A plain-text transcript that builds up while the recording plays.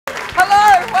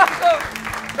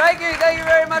Thank you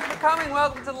very much for coming.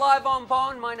 Welcome to Live on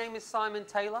Bowen. My name is Simon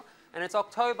Taylor, and it's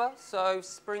October, so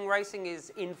spring racing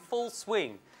is in full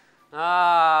swing.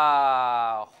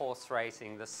 Horse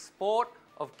racing, the sport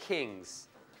of kings,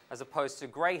 as opposed to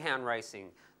greyhound racing,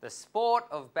 the sport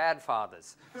of bad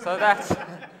fathers. So that's...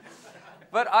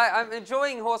 But I'm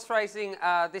enjoying horse racing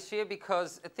this year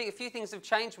because a few things have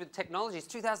changed with technology. It's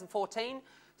 2014,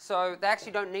 so they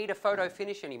actually don't need a photo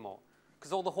finish anymore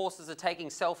because all the horses are taking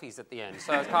selfies at the end,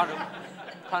 so it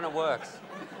kind of works.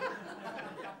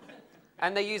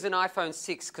 And they use an iPhone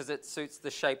 6 because it suits the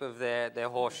shape of their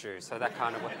horseshoe, so that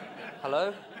kind of works.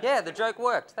 Hello? Yeah, the joke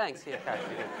worked. Thanks. Here, Cash.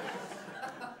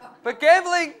 But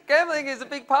gambling is a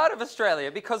big part of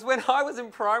Australia because when I was in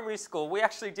primary school, we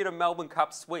actually did a Melbourne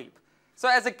Cup sweep. So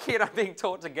as a kid, I'm being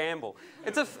taught to gamble.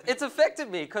 It's affected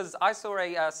me because I saw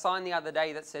a sign the other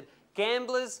day that said,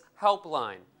 Gamblers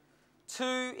Helpline.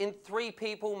 2 in 3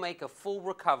 people make a full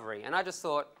recovery. And I just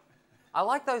thought, I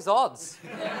like those odds.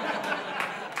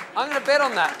 I'm going to bet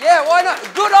on that. Yeah, why not?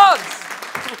 Good odds.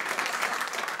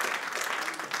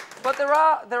 But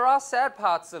there are sad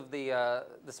parts of the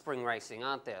spring racing,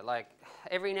 aren't there? Like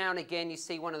every now and again, you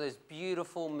see one of those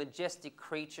beautiful, majestic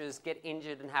creatures get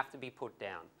injured and have to be put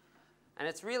down. And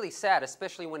it's really sad,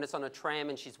 especially when it's on a tram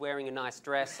and she's wearing a nice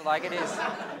dress. Like, it is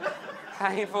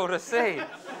painful to see.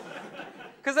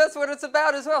 Because that's what it's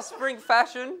about as well, spring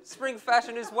fashion. Spring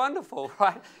fashion is wonderful,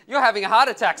 right? You're having a heart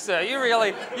attack, sir.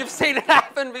 You've seen it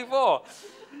happen before.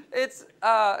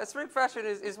 Spring fashion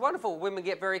is wonderful. Women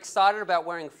get very excited about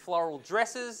wearing floral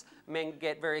dresses. Men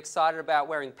get very excited about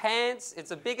wearing pants.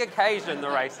 It's a big occasion, the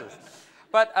races.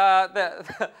 But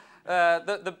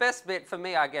the best bit for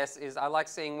me, I guess, is I like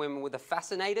seeing women with the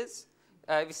fascinators.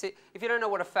 If you don't know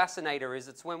what a fascinator is,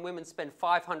 it's when women spend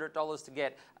 $500 to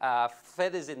get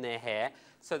feathers in their hair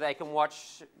so they can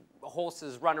watch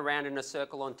horses run around in a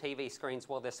circle on TV screens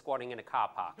while they're squatting in a car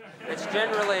park. It's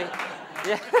generally,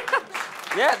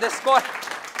 yeah, they're squatting.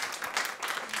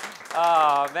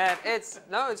 Oh man, it's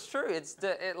true.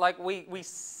 Like we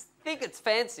think it's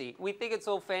fancy. We think it's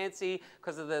all fancy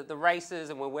because of the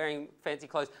races and we're wearing fancy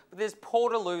clothes, but there's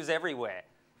portaloos everywhere.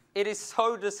 It is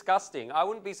so disgusting. I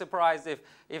wouldn't be surprised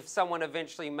if someone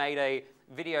eventually made a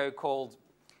video called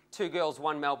 2 Girls,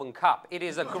 1 Melbourne Cup. It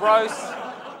is a gross...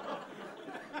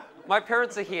 My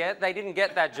parents are here. They didn't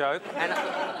get that joke, and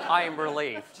I am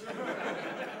relieved.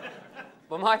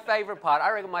 But my favourite part,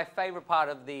 I reckon my favourite part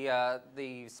of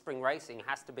the spring racing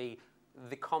has to be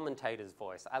the commentator's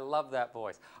voice. I love that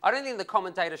voice. I don't think the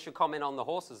commentator should comment on the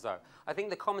horses, though. I think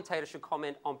the commentator should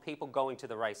comment on people going to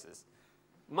the races.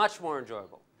 Much more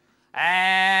enjoyable.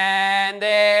 And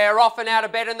they're off and out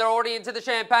of bed and they're already into the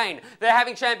champagne. They're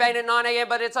having champagne at 9 AM,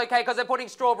 but it's okay because they're putting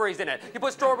strawberries in it. You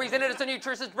put strawberries in it, it's a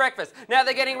nutritious breakfast. Now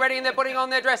they're getting ready and they're putting on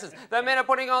their dresses. The men are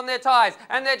putting on their ties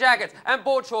and their jackets and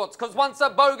board shorts because once a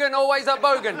bogan, always a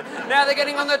bogan. Now they're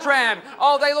getting on the tram.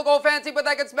 Oh, they look all fancy, but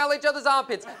they can smell each other's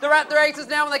armpits. They're at the races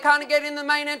now and they can't get in the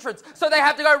main entrance, so they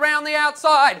have to go round the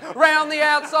outside, round the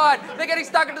outside. They're getting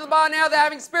stuck into the bar now. They're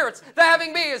having spirits. They're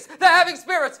having beers. They're having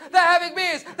spirits. They're having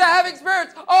beers. They're having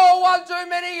spirits. Oh, one too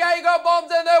many Jaeger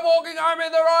bombs and they're walking home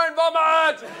in their own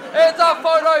vomit. It's a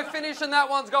photo finish and that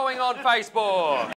one's going on Facebook.